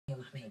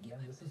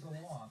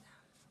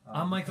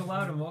I'm Michael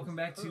Loudon. Welcome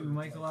back to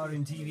Michael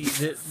Loudon TV.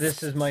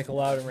 This is Michael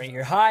Loudon right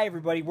here. Hi,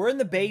 everybody. We're in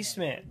the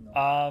basement.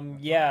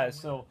 Yeah,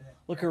 so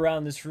look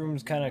around. This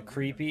room's kind of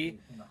creepy.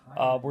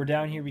 We're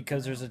down here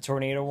because there's a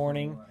tornado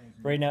warning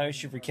right now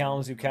issued for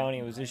Kalamazoo County.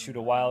 It was issued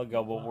a while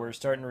ago, but we're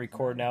starting to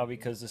record now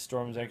because the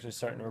storm's actually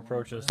starting to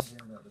approach us.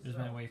 There's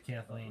my wife,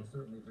 Kathleen.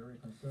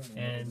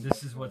 And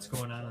this is what's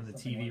going on the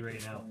TV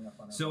right now.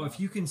 So if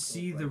you can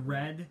see the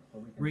red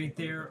right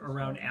there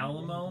around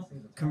Alamo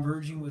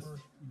converging with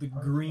the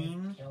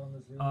green,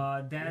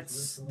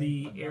 that's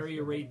the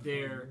area right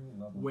there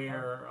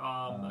where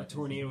a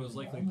tornado is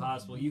likely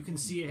possible. You can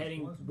see it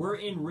heading. We're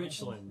in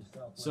Richland.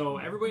 So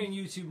everybody on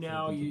YouTube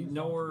now, you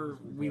know where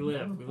we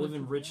live. We live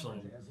in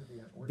Richland.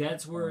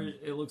 That's where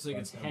it looks like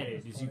it's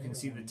headed. As you can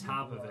see, the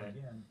top of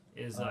it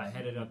is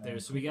headed up there.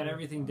 So we got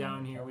everything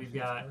down here. We've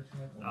got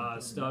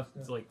stuff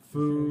like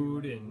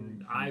food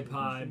and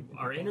iPod.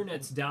 Our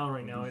internet's down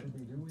right now.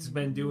 It's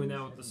been doing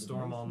that with the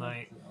storm all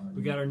night.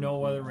 We got our no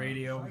weather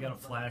radio. We got a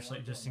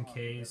flashlight just in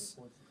case.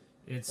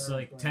 It's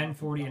like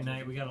 10:40 at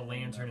night. We got a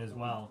lantern as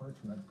well.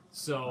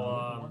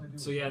 So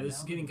yeah, this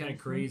is getting kind of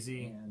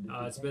crazy.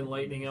 It's been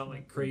lightning out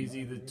like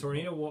crazy. The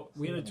tornado.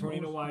 We had a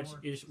tornado watch.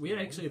 We had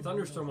actually a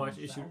thunderstorm watch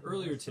issued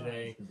earlier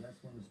today,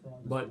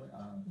 but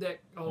that.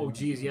 Oh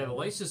geez, yeah, the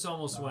lights just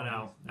almost went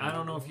out. I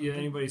don't know if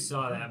anybody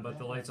saw that, but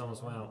the lights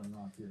almost went out.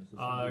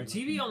 Our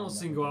TV almost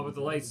didn't go out, but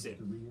the lights did.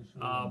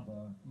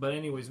 But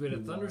anyways, we had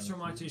a thunderstorm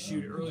watch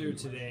issued earlier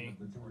today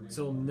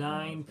till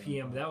 9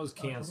 p.m. That was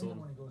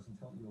canceled.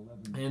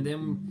 And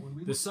then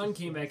the sun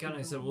came back out, and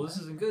I said, well, this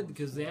isn't good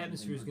because the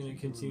atmosphere is going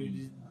to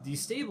continue to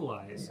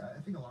destabilize.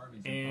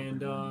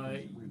 And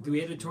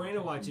we had a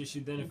tornado watch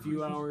issued then a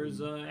few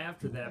hours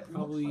after that,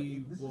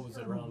 probably, what was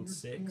it, around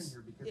 6?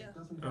 Yeah.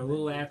 Or a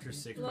little after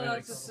 6,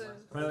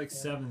 probably like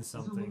 7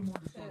 something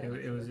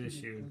it was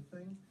issued.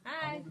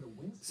 Hi.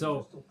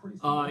 So,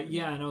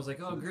 yeah, and I was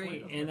like, oh,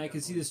 great. And I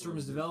could see the storm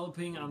is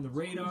developing on the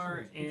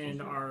radar, and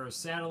our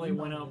satellite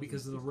went out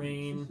because of the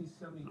rain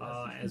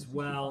as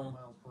well.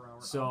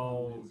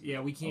 So, yeah,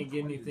 we can't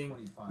get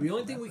anything. The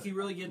only thing we could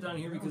really get down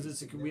here, because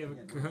we have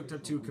it hooked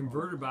up to a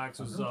converter box,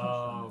 was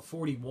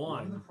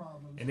 41.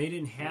 And they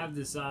didn't have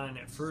this on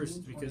at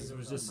first because it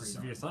was just a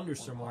severe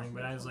thunderstorm warning.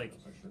 But I was like,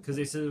 because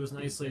they said there was an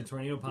isolated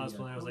tornado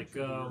possible, and I was like,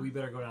 we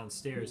better go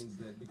downstairs.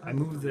 I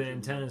moved the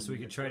antenna so we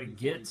could try to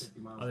get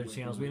other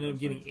channels. We ended up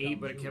getting 8,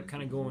 but it kept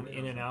kind of going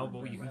in and out,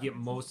 but you could get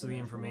most of the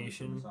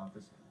information.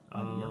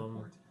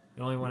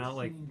 It only went out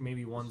like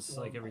maybe once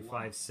like every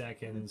 5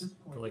 seconds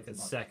for like a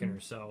second or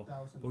so.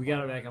 But we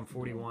got it back on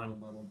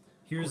 41.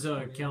 Here's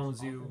a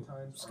Kalamazoo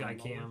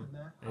Skycam.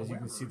 As you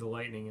can see the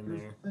lightning in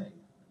there.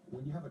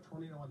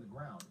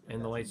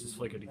 And the lights just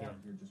flickered again.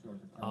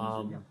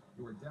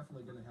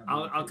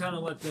 I'll kind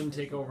of let them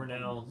take over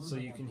now so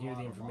you can hear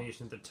the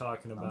information that they're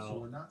talking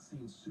about.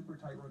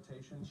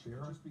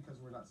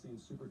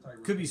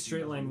 Could be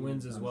straight line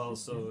winds as well,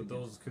 so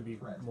those could be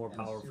more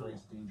powerful.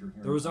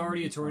 There was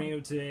already a tornado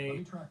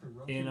today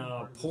in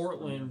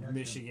Portland,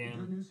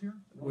 Michigan,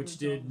 which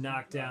did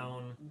knock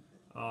down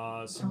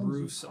some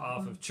roofs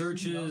off of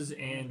churches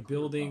and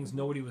buildings.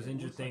 Nobody was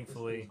injured,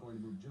 thankfully.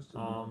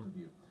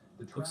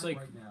 Looks like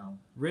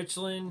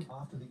Richland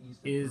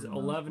is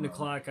 11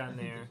 o'clock on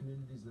there.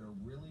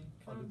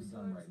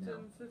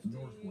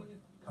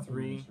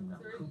 3.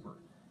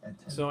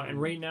 So,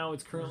 and right now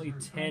it's currently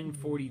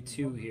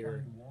 10:42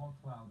 here. Wall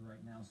cloud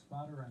right now.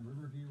 Spotter on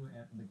Riverview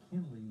at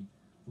McKinley,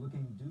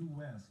 looking due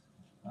west.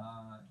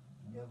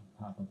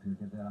 Pop up here,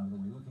 get that out of the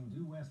way. Looking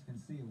due west, can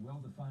see a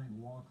well-defined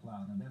wall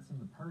cloud. Now that's in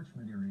the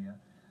Parchment area.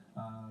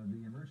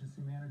 The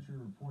emergency manager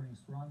reporting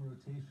strong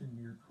rotation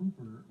near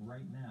Cooper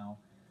right now.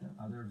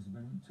 There's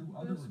been 2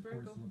 other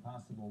reports of a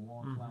possible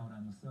wall cloud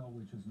on the cell,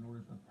 which is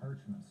north of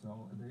Parchment.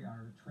 So they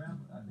are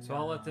traveling. So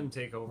I'll let them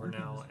take over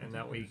now, and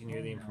that way you can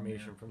hear the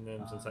information from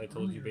them, since I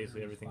told you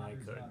basically everything I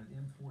could,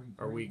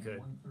 or we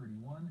could.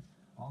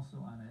 Also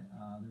on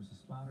there's a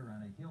spotter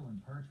on a hill in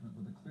Parchment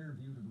with a clear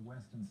view to the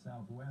west and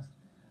southwest.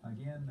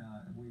 Again,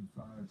 we've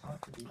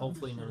talked to the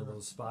hopefully none of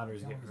those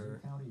spotters get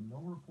hurt. County,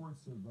 no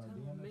reports of damage,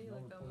 no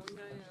reports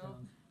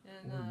of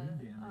wind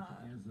damage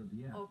as of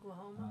yet.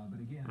 Oklahoma. But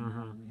again,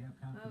 we have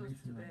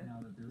confirmation right now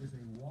that there is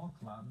a wall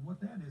cloud. And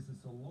what that is,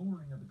 it's a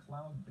lowering of the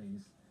cloud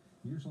base,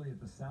 usually at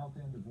the south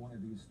end of one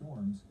of these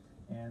storms.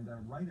 And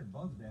right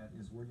above that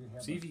is where you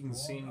have. See if you can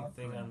see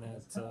anything on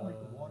that. Like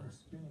the water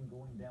spinning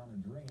going down a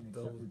drain.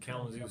 The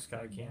Kalamazoo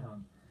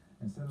Skycam.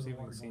 Instead of the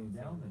water going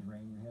down the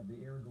drain, you have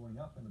the air going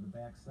up into the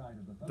backside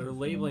of the thunderstorm. They're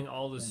labeling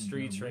all the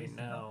streets right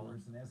now.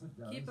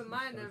 Keep in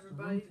mind,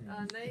 everybody,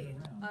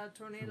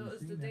 tornado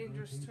is the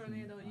dangerous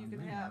tornado you can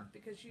have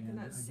because you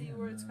cannot see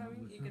where it's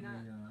coming.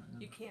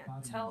 You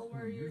can't tell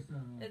where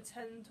it's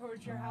heading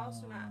towards your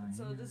house or not.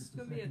 So this is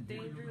gonna be a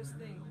dangerous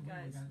thing,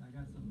 guys. I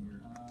got something here.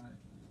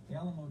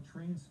 Alamo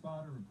train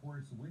spotter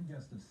reports a wind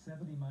gust of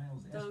 70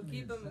 miles. So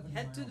keep them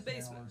head to the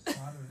basement.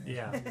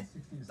 Yeah.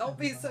 Don't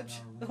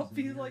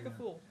be like a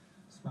fool.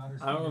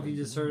 Spotters I don't know if you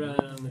just heard it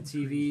on the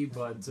TV,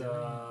 but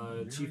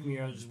Chief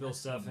Meteorologist Bill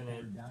Stephan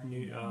at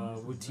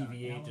Wood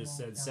TV8 just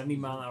said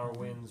 70-mile-an-hour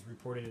winds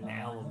reported in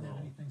Alamo.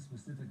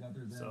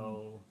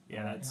 So,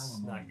 yeah, it's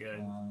not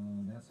good.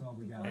 That's all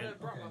we got. I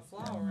brought my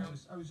flower.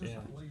 I was just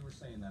while you were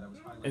saying that, I was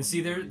highlighting. And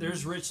see,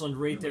 there's Richland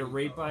right there,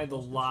 right by the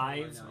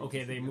live.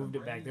 Okay, they moved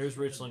it back. There's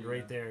Richland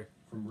right there.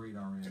 From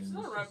radar in. It's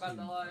not right by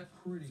the live.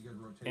 Pretty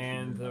good rotation.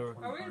 And the,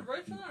 Are we in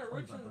Richland or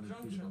Richland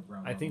Junction?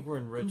 I think we're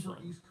in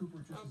Richland. East Cooper,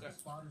 just as the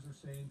spotters are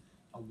saying,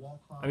 a wall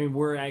cloud. I mean,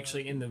 we're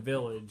actually in the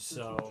village,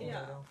 so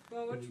Yeah.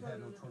 Well, which one?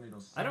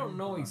 I don't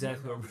know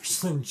exactly what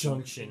Richland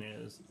Junction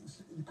is.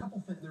 A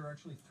couple things. There are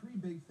actually three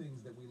big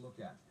things that we look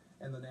at,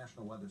 and the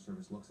National Weather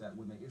Service looks at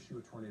when they issue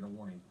a tornado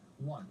warning.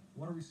 One,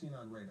 what are we seeing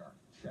on radar?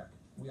 Check.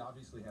 We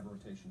obviously have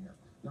rotation here.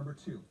 Number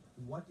two,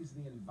 what is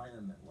the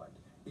environment like?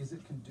 Is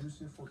it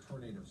conducive for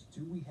tornadoes?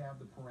 Do we have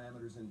the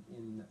parameters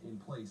in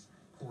place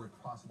for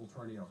a possible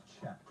tornado?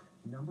 Check.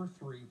 Number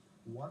three,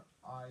 what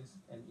eyes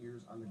and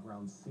ears on the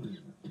ground seen?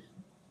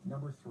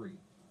 Number three,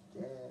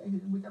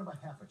 we got about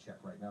half a check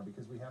right now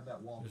because we have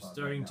that wall. They're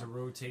starting to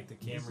rotate the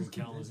camera in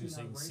Kalamazoo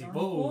so you can see.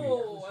 Whoa,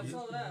 Whoa! I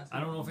saw that. I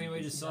don't know if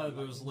anybody just saw it,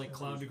 but it was like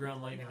cloud to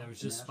ground lightning that was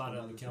just spotted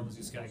on the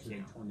Kalamazoo sky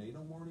cam. Tornado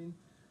warning,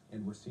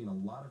 and we're seeing a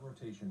lot of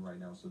rotation right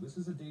now. So this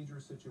is a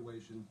dangerous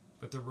situation.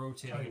 But they're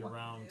rotating it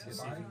around to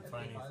see if we can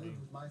find If I lived anything.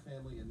 with my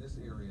family in this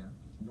area,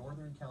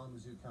 northern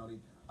Kalamazoo County,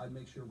 I'd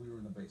make sure we were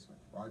in the basement,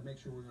 or I'd make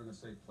sure we were in a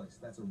safe place.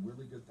 That's a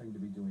really good thing to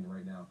be doing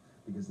right now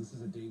because this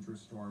is a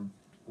dangerous storm.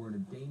 We're in a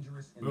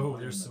dangerous environment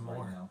there's some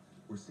more. right now.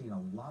 We're seeing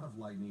a lot of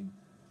lightning,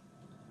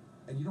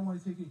 and you don't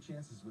want to take any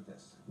chances with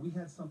this. We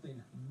had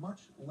something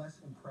much less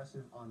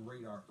impressive on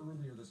radar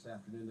earlier this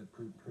afternoon that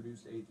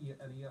produced an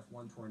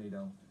EF1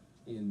 tornado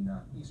in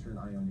eastern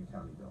Ionia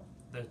County, Bill.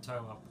 They're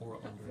talking about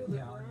Portland.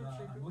 Yeah,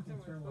 I'm looking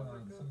through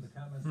some of the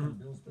comments on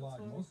Bill's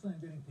blog. Mostly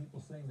I'm getting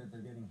people saying that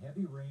they're getting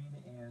heavy rain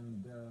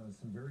and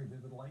some very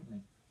vivid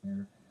lightning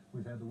here.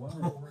 We've had the one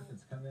report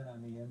that's come in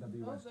on the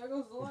NWS. Oh, there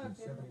goes the live.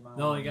 70 miles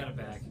No, they got it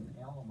back. in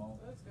Alamo.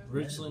 That's good.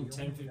 Richland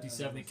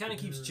 10:57. It kind of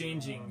keeps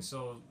changing,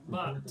 so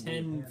about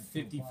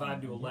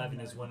 10:55 to 11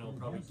 is when it'll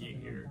probably get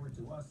here.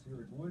 To us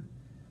here at Wood.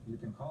 You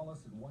can call us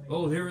at 1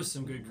 Oh, there was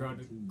some good cloud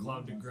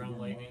to ground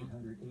lightning.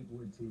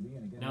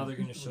 Now they're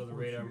going to show the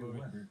radar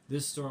moving.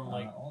 This storm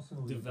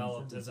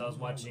developed as I was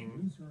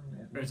watching,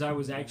 as I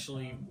was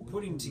actually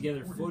putting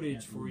together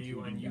footage for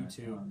you on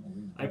YouTube.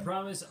 I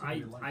promise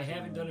I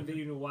haven't done a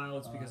video in a while.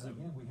 It's because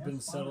I've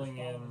been settling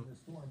in.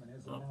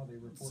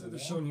 So they're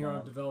showing here how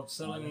it developed,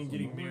 settling in,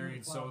 getting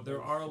married. So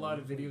there are a lot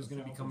of videos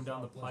going to be coming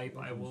down the pipe.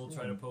 I will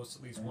try to post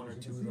at least 1 or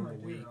 2 of them a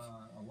week.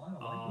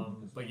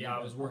 But yeah,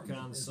 I was working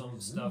on some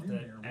stuff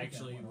that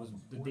actually was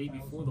the day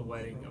before the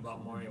wedding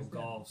about Mario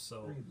Golf,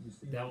 so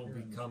that will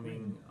be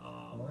coming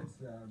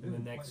in the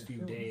next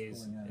few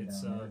days.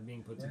 It's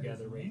being put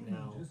together right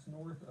now. Just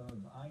north of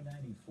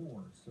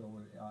I-94,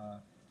 so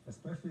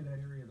especially that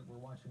area that we're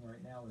watching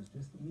right now is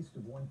just east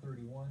of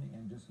 131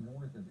 and just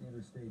north of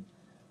Interstate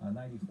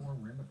 94.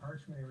 We're in the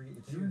Parchment area.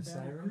 If you're in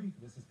Battle Creek,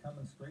 this is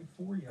coming straight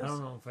for you. I don't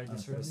know if I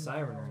just heard a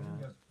siren or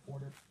not.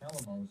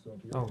 Alamo, so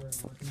if you're Oh, over in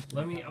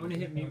Northeast I'm gonna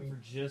hit mute for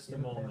just a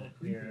moment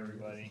here,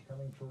 everybody.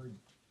 coming towards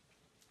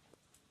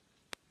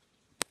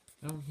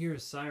I don't hear a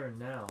siren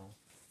now.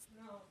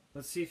 No.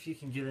 Let's see if you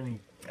can get any.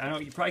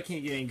 You probably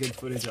can't get any good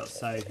footage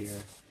outside here.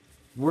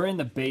 We're in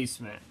the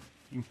basement.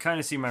 You can kind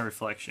of see my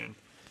reflection.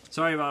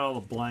 Sorry about all the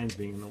blinds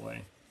being in the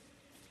way.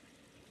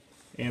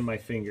 And my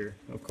finger,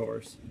 of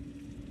course.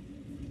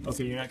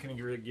 Okay, you're not going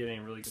to get any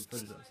really good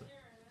footage outside.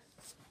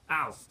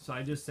 Ow! So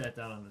I just sat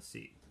down on the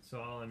seat. So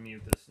I'll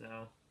unmute this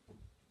now.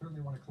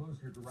 certainly want to close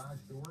your garage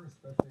door,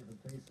 especially if it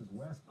faces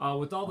west.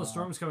 With all the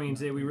storms coming in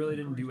today, we really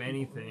didn't do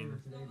anything.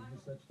 Today to do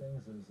such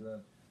things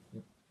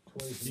as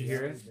toys. Did you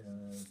hear it?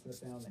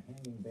 Set down the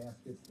hanging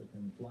baskets that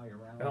can fly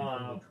around.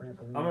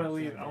 I'm gonna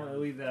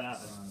leave that out.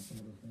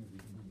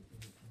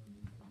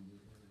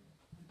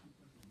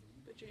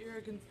 Put your ear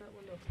against that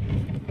window.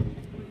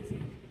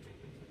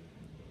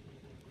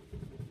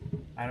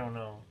 I don't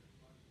know.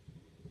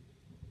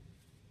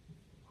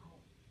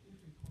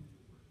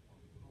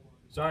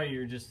 Sorry,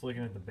 you're just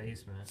looking at the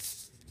basement.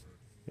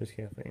 Just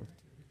caffeine.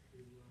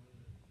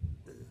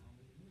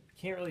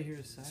 Can't really hear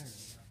the siren.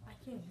 I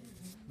can't hear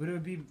it. But it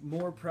would be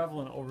more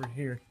prevalent over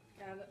here.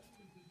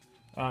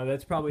 Got it.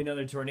 That's probably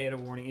another tornado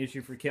warning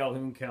issue for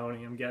Calhoun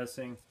County, I'm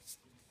guessing.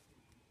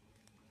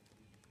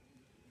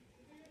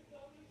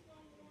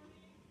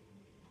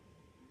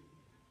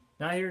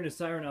 Not hearing a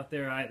siren out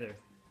there either.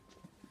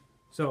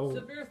 So,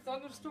 Severe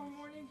thunderstorm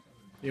warning?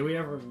 yeah, we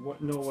never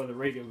know where the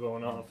radio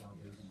going off,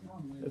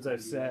 as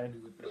I've said.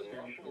 The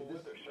National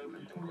Weather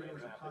Service in Grand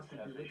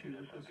Rapids has issued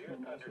a severe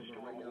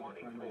thunderstorm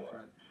warning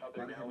for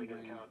southern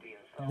Allegan County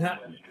and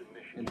southwestern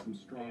Michigan,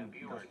 Van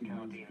Buren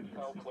County and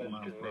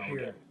southwestern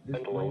Michigan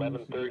until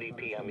 11:30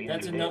 p.m.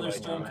 That's another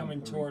storm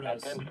coming toward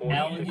us.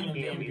 Allegan and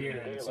Van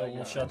Buren, so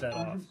we'll shut that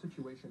off.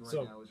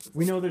 So,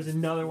 we know there's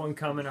another one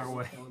coming our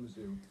way.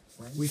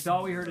 We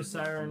thought we heard a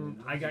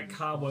siren. I got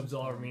cobwebs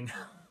all over me now.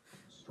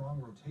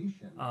 strong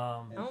rotation.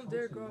 I don't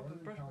dare go up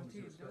and brush my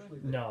teeth, do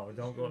I? No,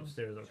 don't go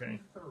upstairs, okay?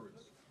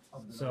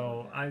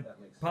 So I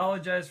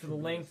apologize for the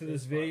length of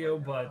this video,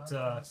 but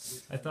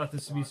I thought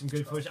this would be some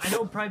good footage. I know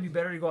it'd probably be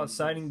better to go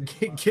outside and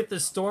get the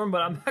storm,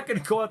 but I'm not going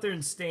to go out there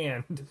and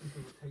stand.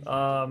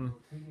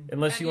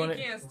 Unless you want to.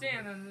 You can't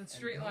stand on the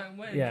straight line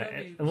wind.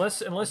 Yeah,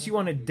 unless you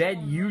want a dead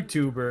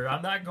YouTuber,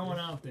 I'm not going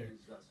out there.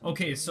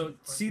 Okay, so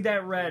see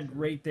that red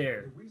right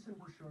there?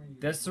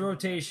 That's the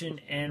rotation,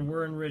 and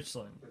we're in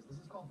Richland.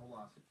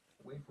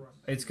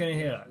 It's going to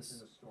hit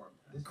us.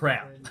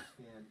 Crap.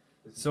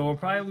 So we'll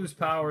probably lose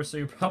power, so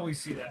you'll probably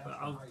see that. But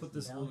I'll put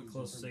this a little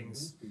closer so you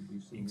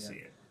can see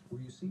it.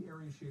 Where you see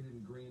areas shaded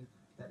in green,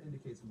 that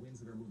indicates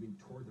winds that are moving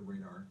toward the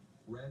radar.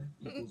 Red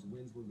equals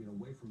winds moving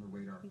away from the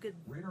radar. Good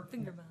Radar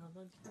finger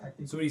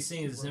So what he's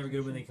saying is it's never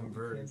good when they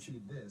converge. See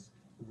this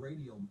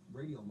radial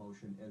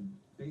motion, and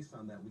based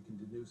on that, we can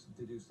deduce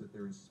that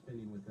there is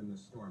spinning within the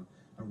storm.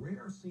 A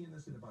radar seeing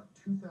this at about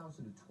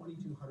 2,000 to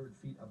 2,200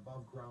 feet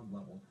above ground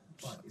level,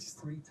 but it's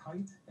pretty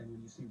tight. And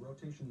when you see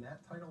rotation that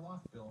tight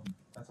aloft, Bill,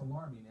 that's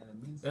alarming, and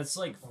it means that's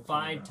like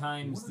 5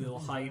 times the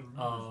height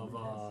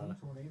of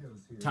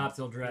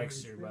Topsail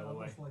Dragster, by the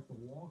way.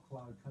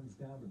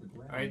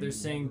 Alright, they're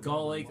saying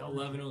Gull Lake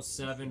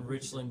 1107,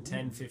 Richland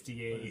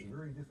 1058.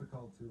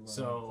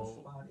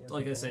 So,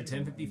 like I said,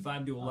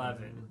 1055 to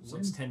 11, so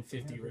it's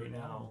 1050 right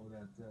now.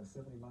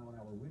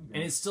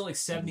 And it's still like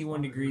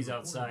 71 degrees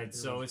outside,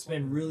 so it's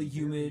been really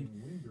humid.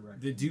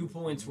 The dew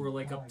points were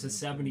like up to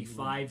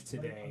 75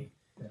 today.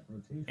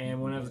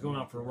 And when I was going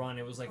out for a run,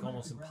 it was like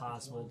almost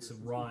impossible to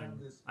run.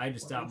 I had to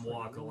stop and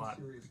walk a lot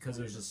because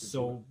it was just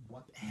so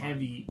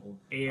heavy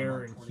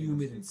air and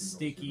humid and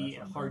sticky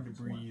and hard to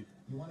breathe.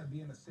 You want to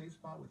be in a safe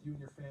spot with you and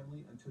your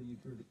family until you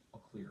hear the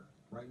all clear.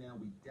 Right now,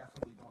 we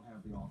definitely don't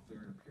have the all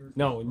clear. It appears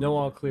no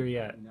all clear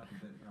yet.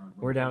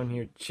 We're down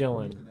here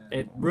chilling.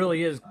 It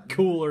really is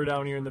cooler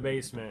down here in the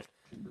basement.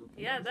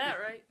 Yeah, that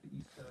right.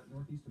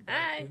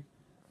 Hi.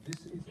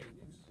 This is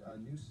a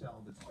new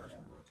cell that's starting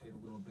to rotate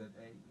a little bit.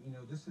 You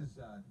know, this is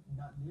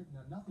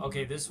nothing.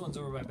 Okay, this one's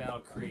over by Battle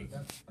Creek,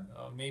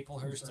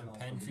 Maplehurst and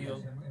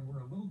Penfield. And we're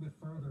a little bit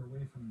farther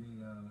away from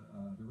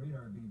the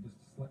radar being just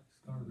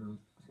farther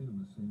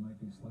too, so you might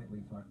be slightly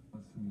far.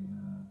 Let's see.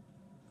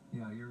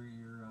 Yeah, you're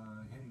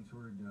heading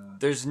toward.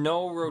 There's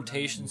no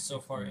rotation so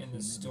far in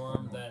the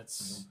storm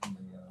that's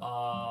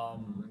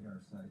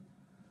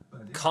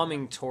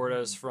coming toward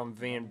us from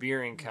Van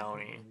Buren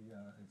County.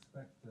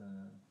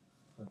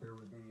 But there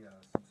would be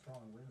some strong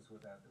winds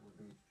with that would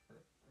be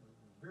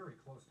very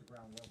close to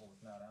ground level,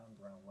 if not on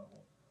ground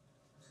level,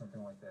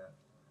 something like that.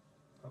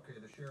 Okay,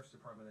 the Sheriff's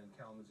Department in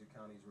Kalamazoo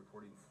County is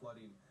reporting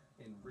flooding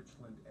in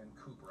Richland and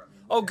Cooper.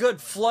 Oh, good,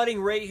 flooding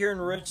right here in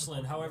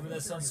Richland. However,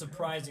 that's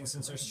unsurprising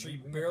since our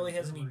street barely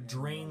has any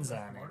drains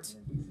on it.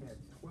 He's had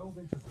 12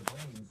 inches of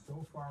rain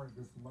so far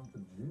this month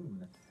of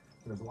June.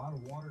 There's a lot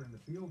of water in the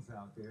fields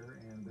out there,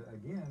 and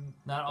again...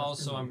 Not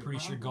also, I'm pretty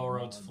sure Gull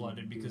Road's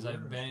flooded because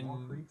I've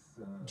been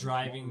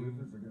driving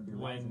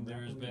when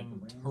there's been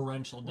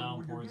torrential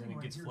downpours and it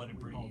gets flooded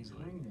pretty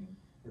easily.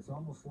 It's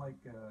almost like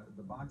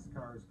the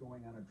boxcars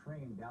going on a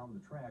train down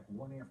the track,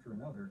 one after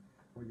another.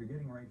 What you're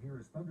getting right here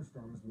is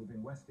thunderstorms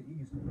moving west to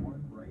east,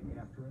 one right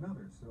after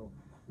another. So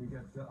we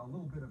got a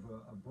little bit of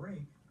a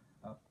break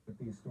with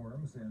these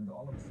storms, and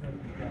all of a sudden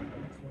we got the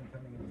next one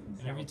coming in from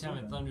and every time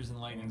it thunders and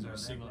lightnings, our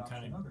signal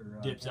kind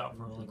of dips out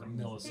for like a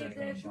millisecond.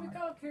 Hey, Dad, should we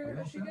call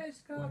Caroline? Should you guys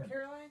call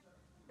Caroline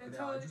and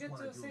tell her to get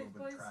to a safe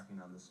place?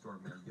 Tracking on this storm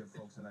here, give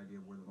folks an idea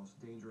of where the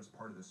most dangerous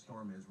part of the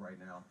storm is right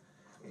now.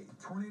 A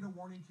tornado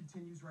warning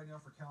continues right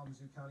now for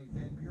Kalamazoo County,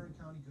 Van Buren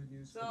County. Good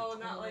news. So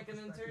not like an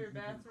interior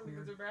bathroom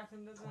because their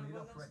bathroom doesn't have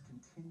Tornado windows? threat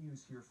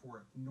continues here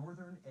for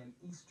northern and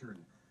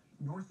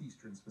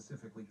northeastern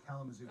specifically,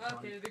 Kalamazoo Okay,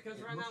 County. because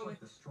It right looks now, like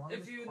the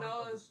strongest if you part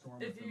of know, the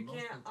storm if with you the most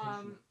can't,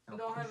 rotation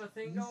don't have a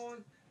thing east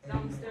going and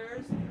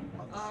downstairs,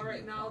 west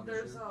right now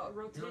there's a Here are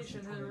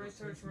rotation some headed tornado right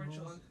towards safety rules.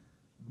 Richland.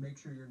 Make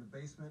sure you're in the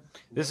basement.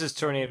 This is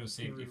tornado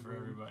safety for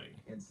everybody.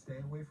 And stay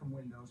away from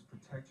windows.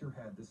 Protect your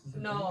head. This is a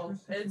No,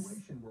 dangerous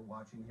situation we're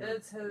watching here.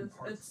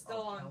 It's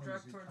still on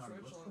direct towards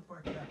Richland.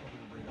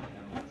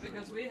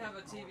 Because we have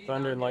a TV. Thunder down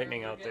and here,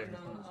 lightning we're out there.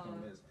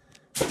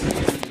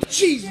 getting,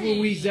 Jeez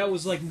Louise, that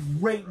was like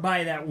right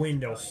by that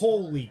window.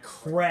 Holy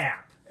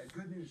crap.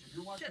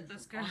 Shit,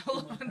 this guy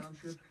alone.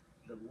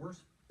 The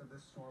worst of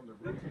this storm, the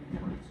rotating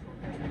part of the storm,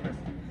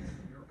 is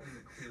you're in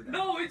the clear down.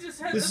 No, we just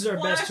had This is our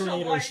best flash of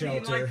tornado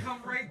lightning, shelter. like,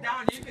 come right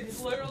down. You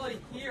can literally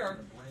hear,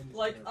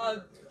 like,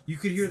 You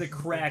could hear the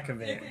crack of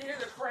you it. can hear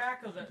the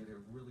crack of it. Get a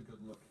really good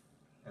look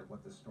at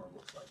what this storm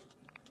looks like.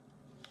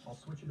 I'll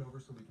switch it over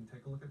so we can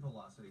take a look at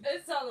velocity.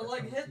 It sounded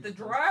like it hit the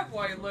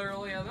driveway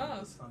literally on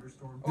us.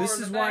 Thunderstorm. This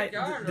Or is the why.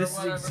 backyard or This is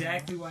whatever.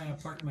 exactly why I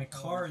parked my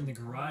car in the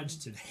garage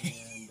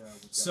today.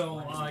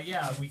 So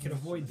yeah, we could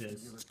avoid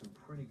this. Give us some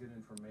pretty good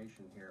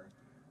information here.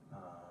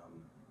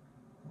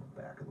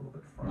 We're back a little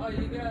bit Oh,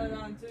 farther. you got it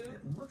on too?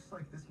 It looks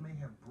like this may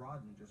have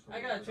broadened just a I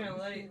little got bit.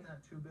 channel I'm 8. seeing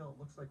that too, Bill. It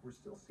looks like we're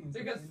still seeing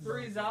some Because inbounds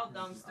 3's here, out some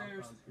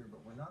downstairs. outbounds here,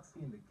 but we're not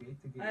seeing the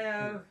gate-to-gate I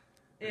have, clear that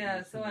we yeah,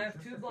 were so seeing I have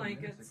just 2 a few minutes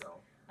blankets. ago.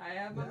 I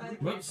have my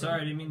medication. Whoops,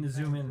 sorry, I didn't mean to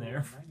zoom in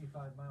there.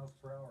 95 miles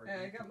per hour.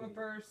 And I got my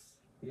purse.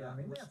 Yeah, I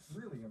mean that's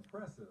really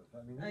impressive.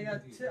 I mean, I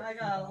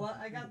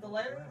got the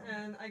lighter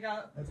and I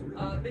got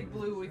Big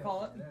Blue, we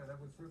call it. Yeah,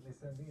 that would certainly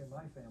send me and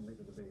my family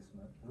to the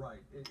basement. Right.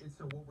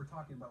 So what we're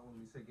talking about when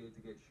we say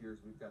gate-to-gate shears,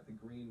 we've got the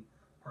green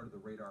part of the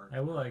radar. I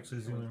will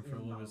actually zoom in for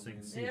a little bit so you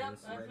can see Yep,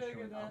 this. I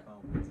figured that.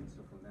 Outbound winds, and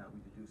so from that we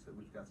deduce that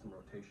we've got some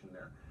rotation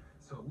there.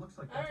 So it looks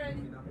like that's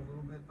moving up a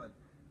little bit, but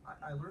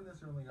I learned this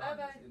early on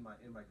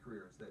in my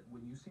career is that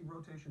when you see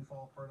rotation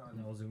fall apart on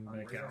I'll zoom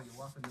back radar, out. you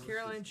often notice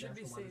Caroline that should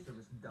be National Weather safe.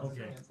 Service doesn't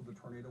Okay. cancel the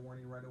tornado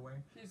warning right away.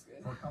 She's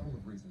good. For a couple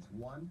of reasons.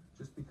 One,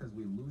 just because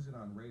we lose it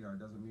on radar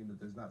doesn't mean that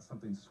there's not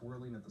something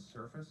swirling at the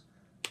surface.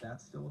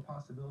 That's still a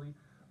possibility.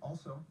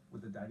 Also,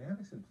 with the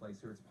dynamics in place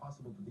here, it's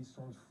possible that these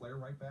storms flare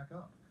right back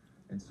up.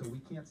 And so we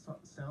can't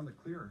sound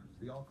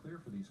the all clear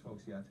for these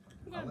folks yet.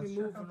 I'm gonna Let's be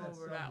check moving out that over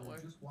cell that view. way.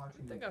 Just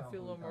watching I think the I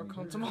feel a little more Calhoun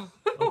comfortable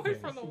County. away Okay.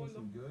 from the Seeing window.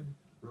 some good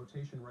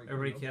rotation right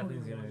Everybody, now. No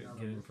Kathleen's tornado gonna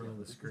warning get in out front of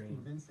the this is screen.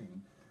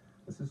 convincing.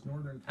 This is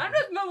northern I'm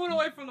just moving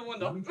away from the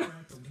window. Let me try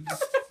to lead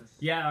this.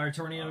 Yeah, our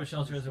tornado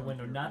shelter has a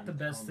window. Not the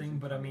best thing,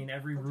 but I mean,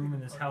 every room in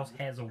this house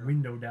has a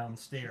window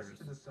downstairs.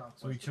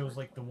 So we chose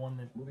like the one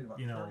that, Moving about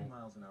you know, 30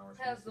 miles an hour.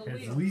 Has the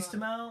has the least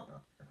amount.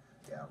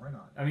 Yeah, right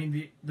on. I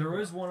mean, there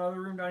is one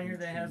other room down here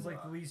that has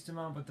like the least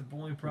amount, but the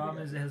only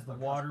problem is it has the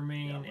water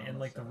main and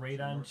like the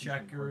radon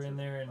checker in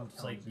there, and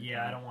it's like,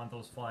 yeah, I don't want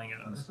those flying at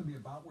This us. would be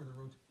about where the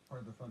road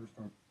part of the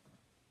thunderstorm,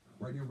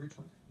 right near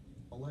Richland,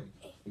 LA.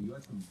 You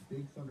had some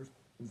big thunderstorms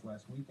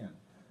last weekend.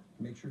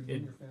 Make sure you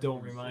and your family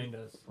Don't are remind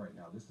safe us. right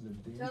now. This is a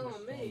dangerous Telling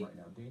storm me. right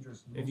now.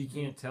 Dangerous. If you most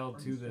can't tell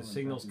too, the dangerous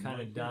signal's storm kind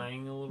of right here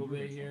dying a little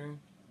bit here.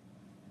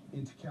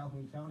 into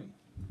Calhoun County.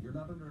 You're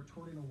not under a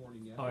tornado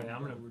warning yet. Oh yeah, You've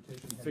I'm got gonna the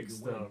rotation headed fix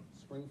your way. the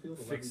Springfield,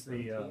 fix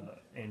the 11:17.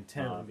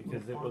 antenna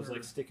because it was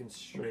like sticking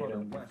straight farther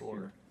up west before.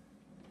 here.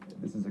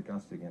 This is a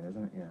gust again,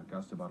 isn't it? Yeah,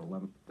 gust about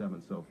 11.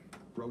 So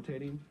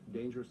rotating,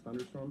 dangerous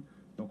thunderstorm.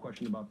 No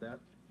question about that.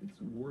 It's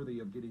worthy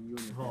of getting you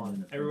and your Hold family on,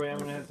 in a everybody, I'm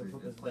safe gonna have to place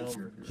put this right down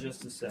here. for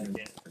just a second.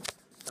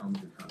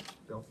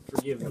 Bill?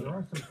 Forgive Yeah, me. there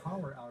are some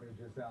power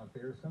outages out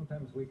there.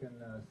 Sometimes we can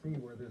see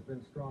where there's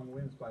been strong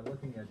winds by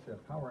looking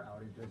at power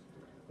outages.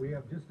 We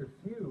have just a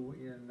few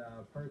in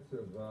parts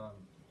of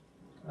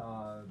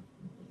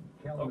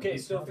Kalamazoo Okay,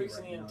 still County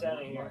fixing right the now, antenna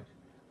not here. much.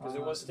 Because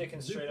it was sticking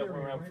This straight up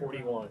area around right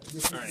 41.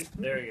 If Alright,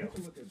 you there you take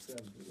go. a look at,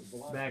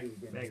 velocity Back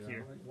again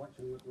here. I want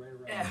you to look right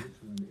around Yeah. the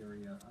Richland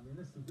area. I mean,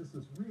 this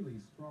is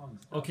really strong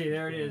stuff. Okay,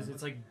 there it is. Look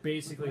It's like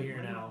basically right here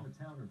around now.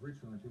 the town of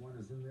Richland, if you want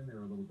to zoom in there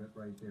a little bit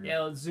right there.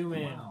 Yeah, let's zoom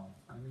in. Wow,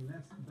 I mean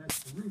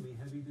that's really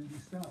heavy duty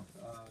stuff.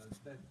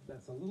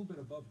 That's a little bit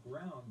above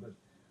ground, but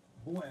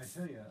boy, I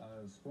tell you,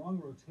 strong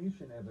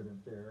rotation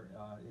evident there.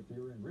 If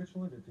you're in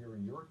Richland, if you're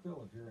in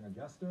Yorkville, if you're in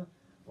Augusta,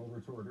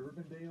 over toward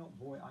Urbandale,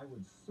 boy, I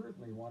would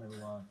certainly want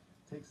to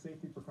take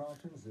safety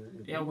precautions.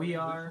 If Yeah, you're we in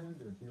are.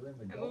 Richland, or if you're in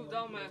the I Gull moved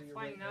all Lake my area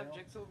flying right now,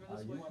 objects over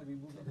this you way. want to be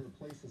moving to a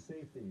place of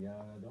safety.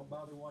 Don't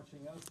bother watching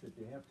us. If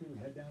you have to,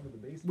 head down to the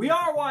basement. We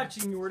are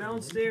watching you. We're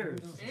downstairs.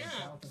 Yeah,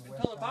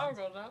 until the power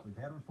goes out. We've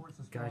had reports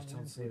of strong Gosh, don't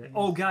winds say that. from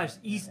Oh east, gosh,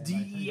 and East I tell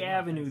you DE what,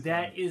 Avenue. that's,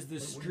 That is the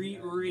that's, street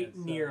that's, right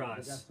near we got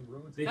us. some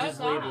roads They there. just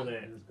That's labeled odd.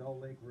 it. There's Gull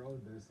Lake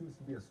Road. There seems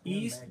to be a storm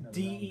East magnet around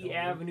DE Gull Lake.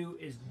 Avenue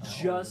is All of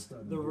a just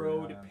sudden the we're,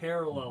 road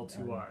parallel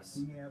to on us.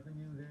 D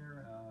Avenue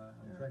there.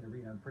 I'm trying to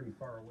read. I'm pretty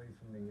far away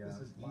from the. This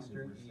is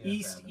Eastern monuments.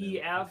 East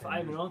EF. I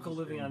have an uncle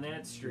living on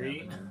that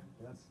street.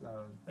 That's,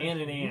 And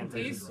an aunt.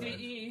 East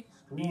DE.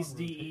 East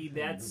DE,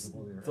 that's,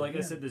 like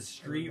I said, the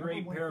street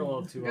right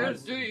parallel to Here's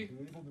us. G.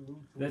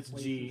 That's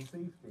G.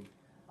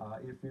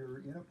 If you're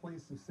in a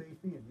place of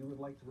safety and you would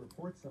like to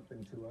report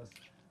something to us,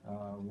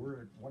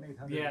 we're at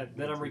 1-800. Yeah,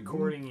 that I'm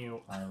recording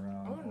you. I don't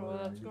know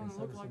what that's gonna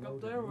look like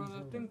up there where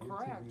the thing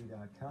cracked.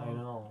 I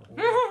know.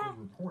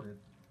 Report it.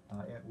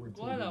 At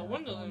Glad that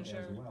window didn't as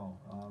share. well.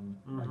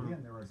 Again,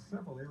 there are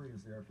several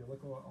areas there. If you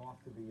look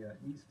off to the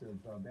east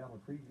of Battle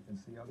Creek, you can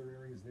see other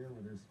areas there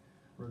where there's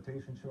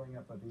rotation showing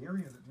up. But the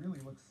area that really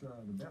looks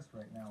the best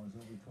right now is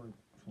over toward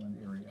Richland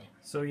area.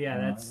 So yeah,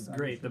 that's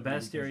great. The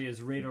best area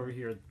is right over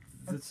here.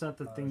 That's not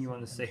the thing you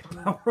want to say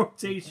about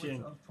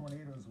rotation. Of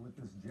tornadoes with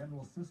this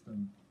general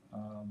system,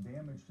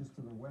 damage just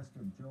to the west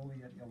of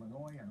Joliet,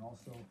 Illinois, and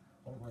also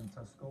over in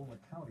Tuscola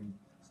County.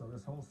 So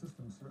this whole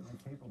system is certainly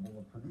capable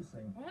of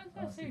producing Why does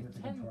that say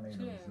significant 10 tornadoes.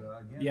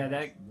 Again, Yeah,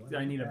 that's that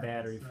I need a that's,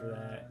 battery for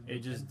that. It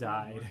just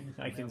died.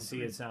 I can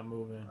see it's not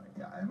moving.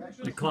 Yeah, I'm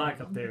actually The clock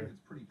up there, It's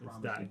pretty it's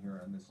promising died.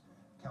 here on this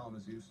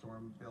Kalamazoo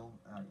storm, Bill.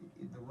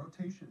 The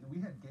rotation,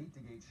 we had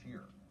gate-to-gate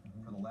shear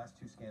for the last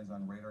two scans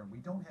on radar. We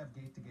don't have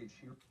gate-to-gate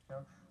shear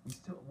now.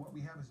 What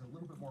we have is a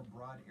little bit more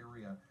broad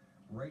area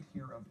right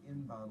here of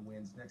inbound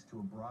winds next to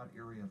a broad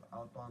area of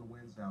outbound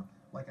winds. Now,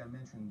 like I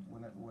mentioned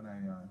when I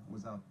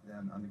was out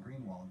on the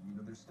green wall,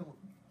 there's still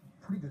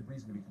pretty good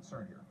reason to be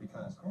concerned here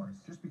because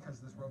just because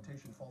this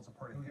rotation falls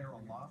apart a hair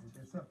aloft,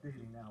 It's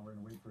updating now. We're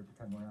going to wait for it to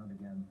come around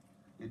again.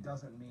 it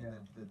doesn't mean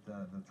that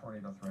the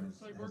tornado threat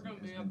Looks like we're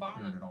hasn't gonna be been up on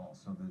cleared it. at all.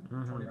 So the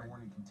tornado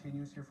warning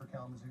continues here for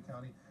Kalamazoo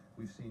County.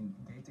 We've seen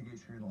gate-to-gate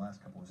shear in the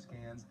last couple of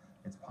scans.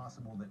 It's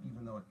possible that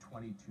even though at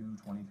 2,300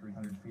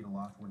 feet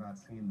aloft, we're not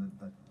seeing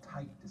the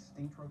tight,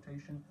 distinct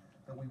rotation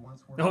that we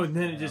once were. Oh, and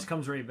then it just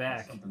comes right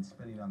back. Something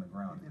spinning on the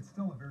ground. It's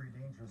still a very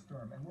dangerous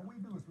storm. And what we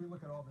do is we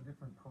look at all the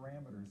different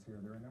parameters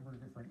here. There are a number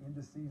of different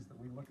indices that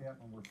we look at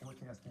when we're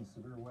forecasting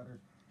severe weather.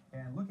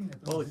 And looking at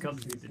those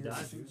indices here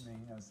this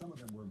evening, some of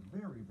them were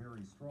very,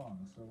 very strong.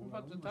 So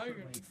What about the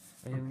certainly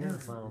I am near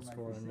prepared final we might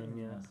score, be and then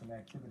seeing, some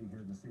activity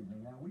here this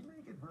evening. Now, we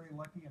may get very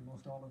lucky, and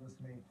most all of us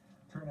may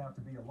turn out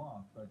to be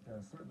aloft, but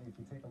certainly if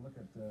you take a look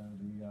at the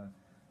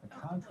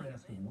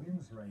contrast of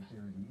winds right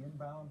there, the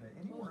inbound,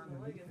 anywhere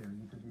underneath there,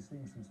 you could be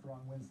seeing some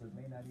strong winds that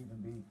may not even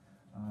be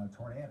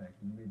tornadic.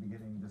 You may be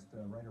getting just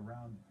right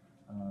around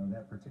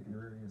that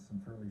particular area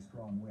some fairly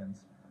strong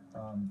winds.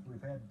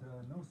 We've had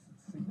no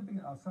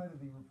significant, outside of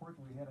the report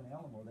that we had in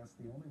Alamo, that's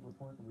the only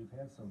report that we've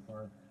had so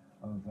far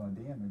of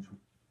damage,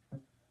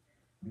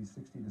 be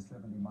 60 to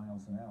 70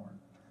 miles an hour.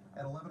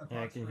 At 11 o'clock,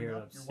 Yeah, I can hear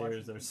it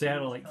upstairs. Their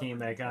satellite came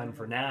back on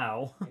for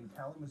now. In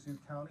Kalamazoo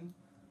County,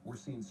 we're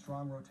seeing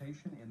strong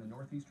rotation in the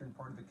northeastern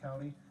part of the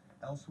county.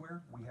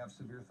 Elsewhere, we have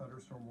severe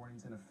thunderstorm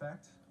warnings in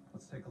effect.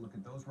 Let's take a look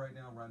at those right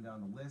now. Run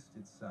down the list.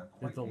 It's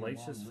quite Did the a lights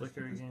long just list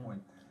flicker at this again?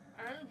 point.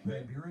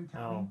 Van Buren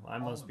County, Oh, I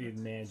must be all of it,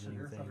 imagining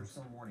severe things.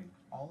 thunderstorm warning.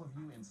 All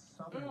of you in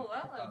southern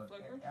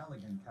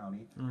Allegan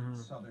County,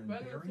 southern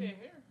Berry,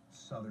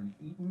 southern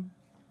Eaton,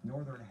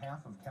 northern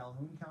half of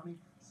Calhoun County,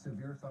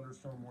 severe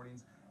thunderstorm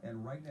warnings.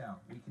 And right now,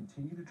 we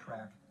continue to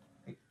track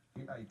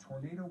a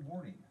tornado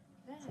warning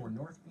for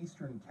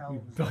northeastern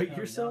Kalamazoo. You bite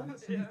yourself? Now, in the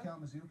city of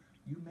Kalamazoo,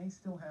 you may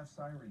still have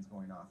sirens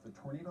going off. The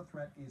tornado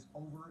threat is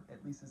over.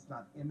 At least it's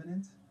not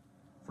imminent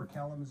for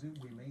Kalamazoo.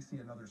 We may see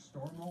another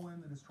storm roll in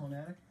that is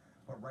tornadic.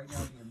 But right now,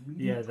 the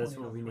immediate that's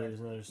what we need is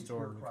another here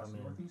storm to across come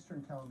in.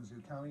 northeastern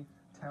Kalamazoo County,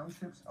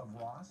 townships of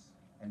Ross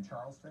and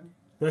Charleston.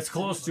 That's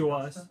close to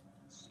us.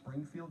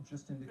 Springfield,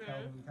 just into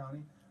Calhoun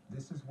County.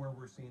 This is where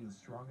we're seeing the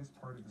strongest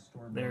part of the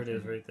storm. There it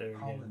is right there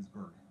again.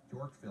 Hollinsburg,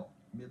 Yorkville,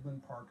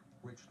 Midland Park,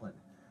 Richland.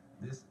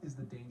 This is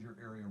the danger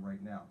area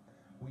right now.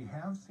 We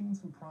have seen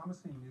some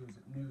promising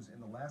news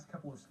in the last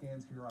couple of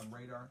scans here on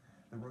radar.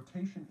 The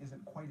rotation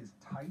isn't quite as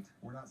tight.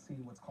 We're not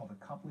seeing what's called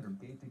a couplet or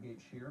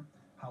gate-to-gate shear.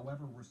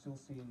 However, we're still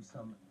seeing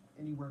some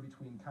anywhere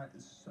between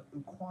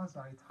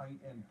quasi-tight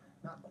and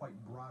not quite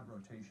broad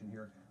rotation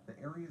here. The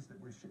areas that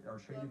are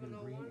shaded in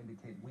green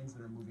indicate winds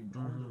that are moving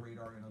toward the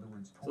radar. In other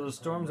words, so the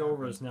storm's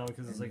over us now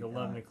because it's like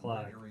 11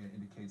 o'clock. That area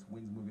indicates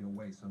winds moving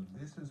away. So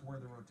this is where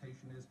the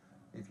rotation is.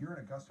 If you're in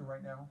Augusta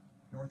right now,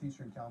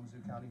 northeastern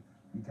Kalamazoo County,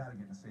 you got to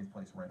get in a safe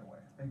place right away.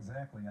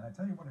 Exactly. And I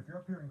tell you what, if you're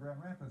up here in Grand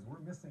Rapids,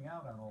 we're missing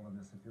out on all of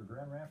this. If you're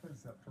Grand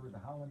Rapids, up toward the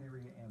Holland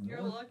area and you're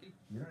north, lucky.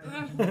 You're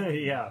not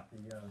yeah.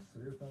 The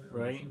severe thunder,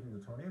 right. The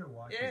tornado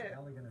watch is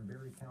Allegan and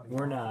Berry County.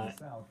 We're not.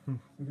 South.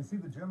 You can see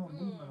the general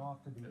movement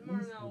off to the east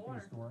with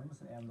these storms,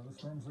 and those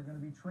storms are going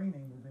to be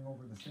training moving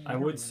over the same. I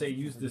would say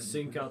use the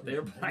sink out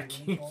there, but I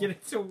can't get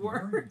it to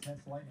work.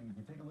 Intense lightning. If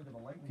you take a look at the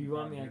lightning, If you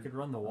want me, I could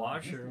run the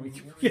washer and we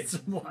can get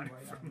some water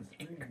from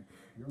there.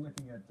 You're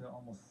looking at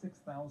almost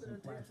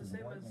 6,000 flashes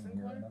of lightning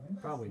here. And I mean,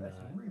 probably that's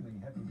not. really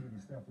heavy-duty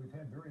stuff. We've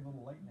had very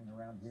little lightning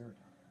around here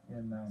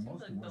in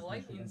most of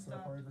West Michigan so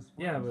far this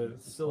spring. Yeah, but So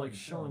it's still like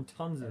showing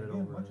tons of it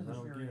again, over much us. of I this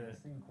don't area get has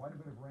it. seen quite a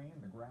bit of rain.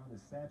 The ground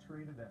is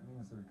saturated. That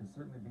means there could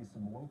certainly be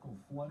some local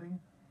flooding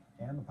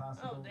and the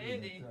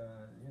possibility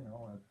that,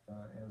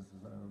 as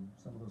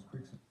some of those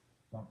creeks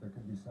up, there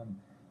could be some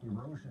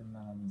erosion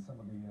on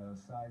some of the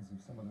sides of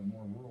some of the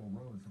more rural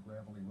roads, the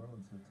gravelly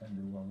roads that tend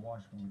to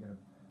wash when we get a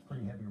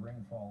pretty heavy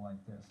rainfall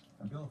like this.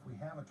 And Bill, if we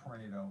have a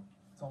tornado,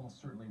 it's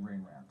almost certainly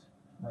rain-wrapped.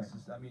 Right. This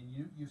is, I mean,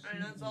 you've seen,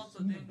 that's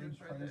also the dangerous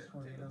big right plains there,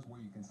 tornadoes where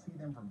you can see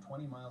them from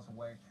 20 miles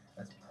away.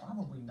 That's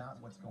probably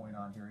not what's going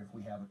on here if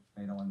we have a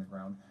tornado on the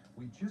ground.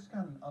 We just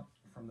got an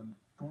update from the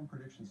Storm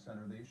Prediction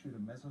Center. They issued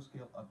a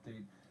mesoscale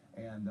update,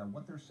 and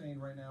what they're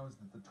saying right now is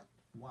that the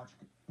watch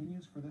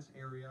continues for this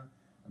area.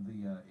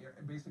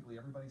 Basically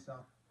everybody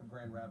south of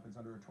Grand Rapids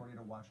under a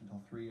tornado watch until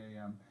 3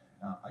 a.m.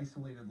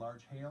 Isolated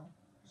large hail,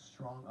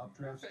 strong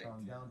updrafts,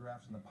 strong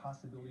downdrafts, and the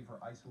possibility for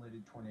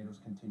isolated tornadoes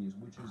continues,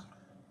 which is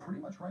pretty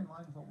much right in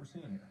line with what we're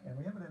seeing here. And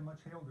we haven't had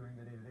much hail during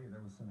the day today.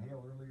 There was some hail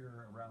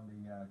earlier around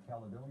the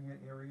Caledonia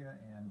area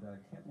and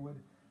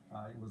Kentwood.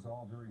 It was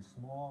all very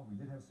small.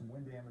 We did have some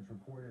wind damage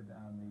reported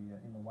on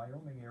in the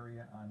Wyoming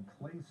area on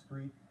Clay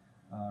Street.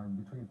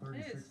 Between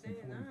 36th and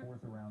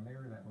 44th around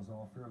there, that was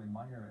all fairly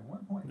minor. At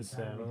one point in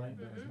time, we had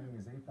as many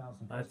as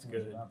 8,000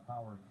 customers without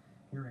power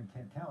here in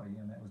Kent County,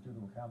 and that was due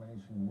to a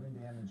combination of wind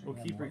damage. We'll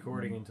and keep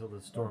recording until the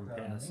storm But,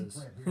 passes.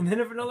 here, And then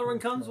if another one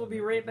comes, we'll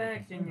be right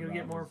back and you'll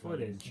get more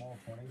footage. Small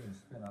tornado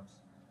spin-ups,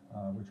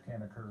 which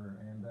can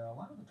occur. And a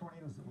lot of the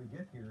tornadoes that we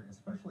get here,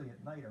 especially at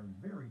night, are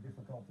very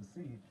difficult to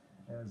see.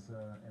 As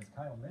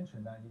Kyle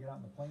mentioned, you get out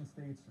in the plain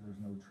states, there's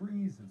no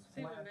trees, it's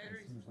flat,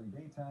 it's usually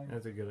daytime.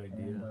 That's a good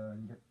idea.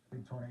 And you get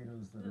big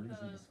tornadoes that are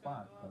easy to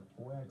spot. But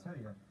boy, I tell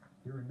you,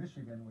 here in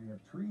Michigan, we have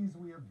trees,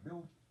 we have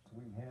built,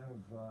 we have,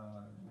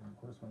 of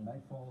course, when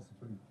night falls, it's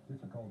pretty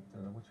difficult.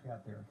 What you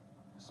got there?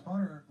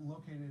 Spotter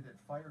located at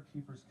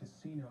Firekeepers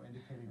Casino,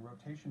 indicating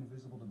rotation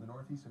visible to the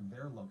northeast of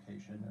their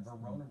location.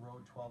 Verona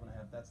Road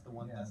 12.5. That's the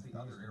one. Yeah, that's the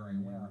other area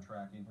we were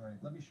tracking. Right.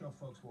 Let me show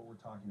folks what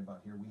we're talking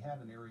about here. We had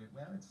an area.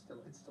 Well, it's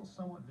still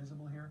somewhat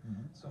visible here.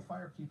 So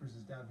Firekeepers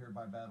is down here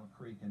by Battle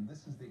Creek, and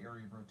this is the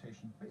area of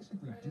rotation,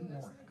 basically due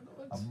north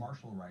of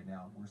Marshall right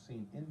now. We're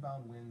seeing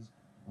inbound winds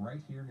right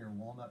here near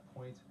Walnut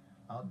Point,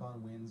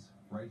 outbound winds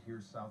right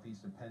here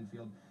southeast of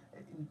Penfield.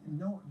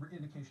 No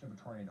indication of a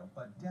tornado,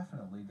 but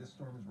definitely this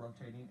storm is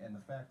rotating, and the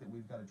fact that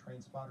we've got a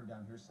trained spotter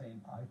down here saying,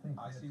 I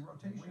see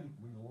rotation.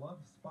 We love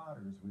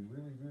spotters, we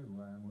really do.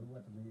 We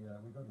went to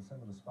we go to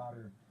some of the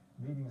spotter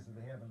meetings that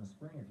they have in the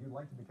spring. If you'd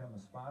like to become a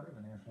spotter,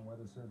 the National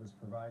Weather Service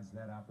provides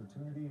that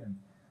opportunity, and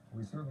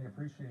we certainly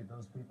appreciate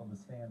those people that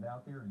stand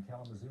out there in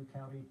Kalamazoo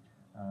County.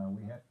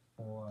 We have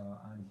people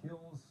on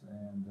hills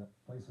and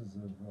places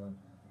with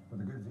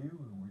a good view.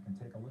 We can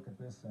take a look at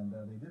this, and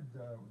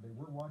they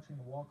were watching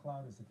the wall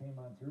cloud as it came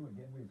on through.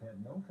 Again, we've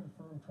had no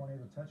confirmed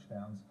tornado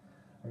touchdowns.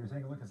 We're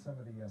taking a look at some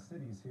of the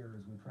cities here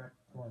as we track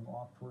the storm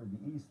off toward the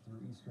east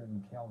through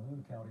eastern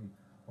Calhoun County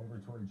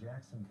over toward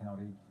Jackson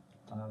County.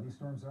 These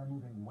storms are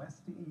moving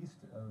west to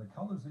east. The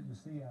colors that you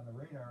see on the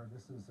radar,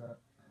 this is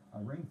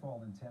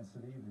rainfall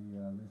intensity.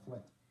 The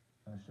reflect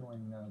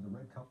showing the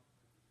red color,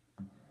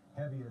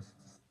 heaviest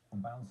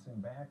bouncing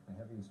back, the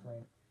heaviest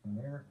rain in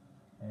there.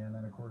 And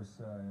then, of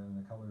course,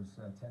 the colors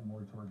tend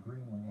more toward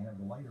green when you have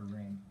the lighter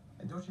rain.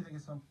 And don't you think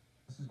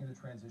this is going to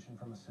transition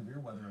from a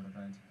severe weather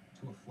event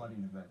to a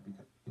flooding event?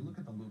 Because you look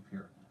at the loop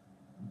here.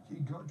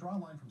 You draw a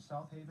line from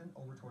South Haven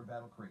over toward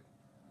Battle Creek.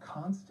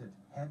 Constant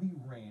heavy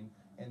rain,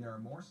 and there are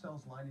more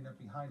cells lining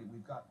up behind it.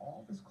 We've got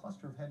all this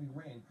cluster of heavy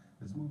rain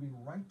that's moving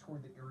right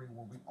toward the area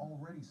where we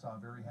already saw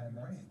very heavy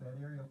rain. That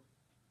area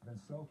has been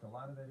soaked. A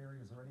lot of that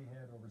area has already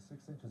had over 6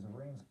 inches of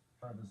rain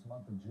so far this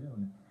month of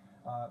June.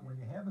 When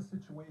you have a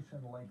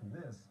situation like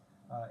this,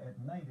 at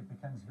night it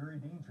becomes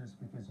very dangerous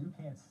because you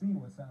can't see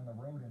what's on the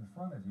road in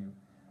front of you.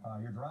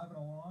 You're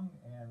driving along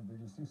and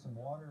you see some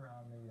water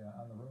on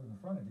the road in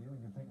front of you,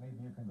 and you think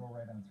maybe you can go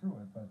right on through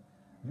it, but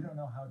you don't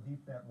know how deep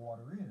that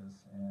water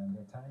is. And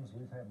at times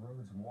we've had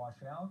roads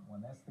wash out.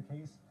 When that's the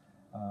case,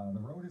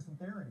 the road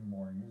isn't there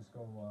anymore. You just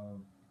go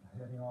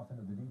heading off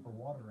into the deeper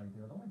water right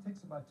there. It only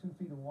takes about 2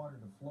 feet of water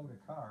to float a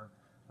car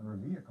or a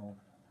vehicle.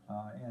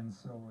 And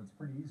so it's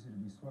pretty easy to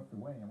be swept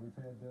away. And we've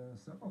had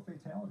several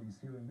fatalities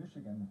here in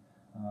Michigan.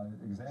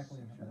 That's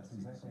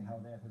exactly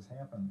how that has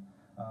happened.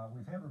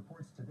 We've had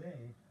reports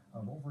today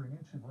of over an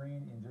inch of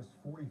rain in just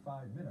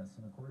 45 minutes.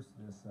 And of course,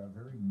 this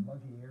very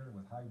muggy air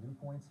with high dew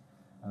points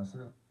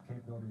certainly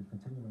capability of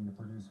continuing to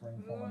produce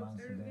rainfall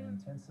amounts of that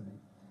intensity.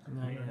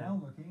 We are now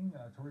looking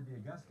toward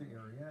the Augusta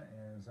area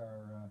as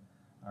our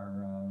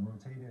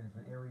rotative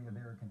area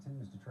there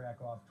continues to track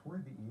off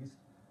toward the east.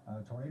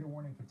 Tornado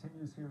warning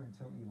continues here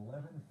until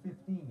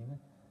 11:15.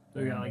 So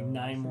we got like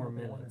 9 more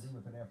minutes. What to do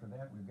with it after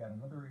that? We've got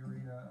another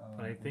area.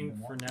 But I think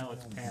for now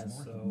it's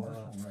past.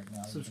 So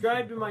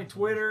subscribe to my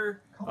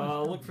Twitter.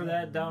 Look for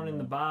that down in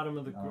the bottom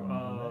of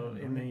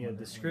the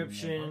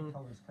description.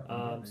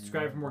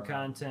 Subscribe for more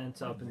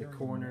content up in the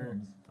corner.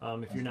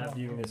 If you're not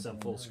viewing this on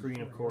full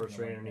screen, of course,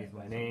 right underneath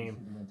my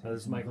name.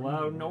 This is Michael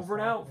Loudon, over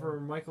and out for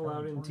Michael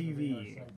Loudon TV.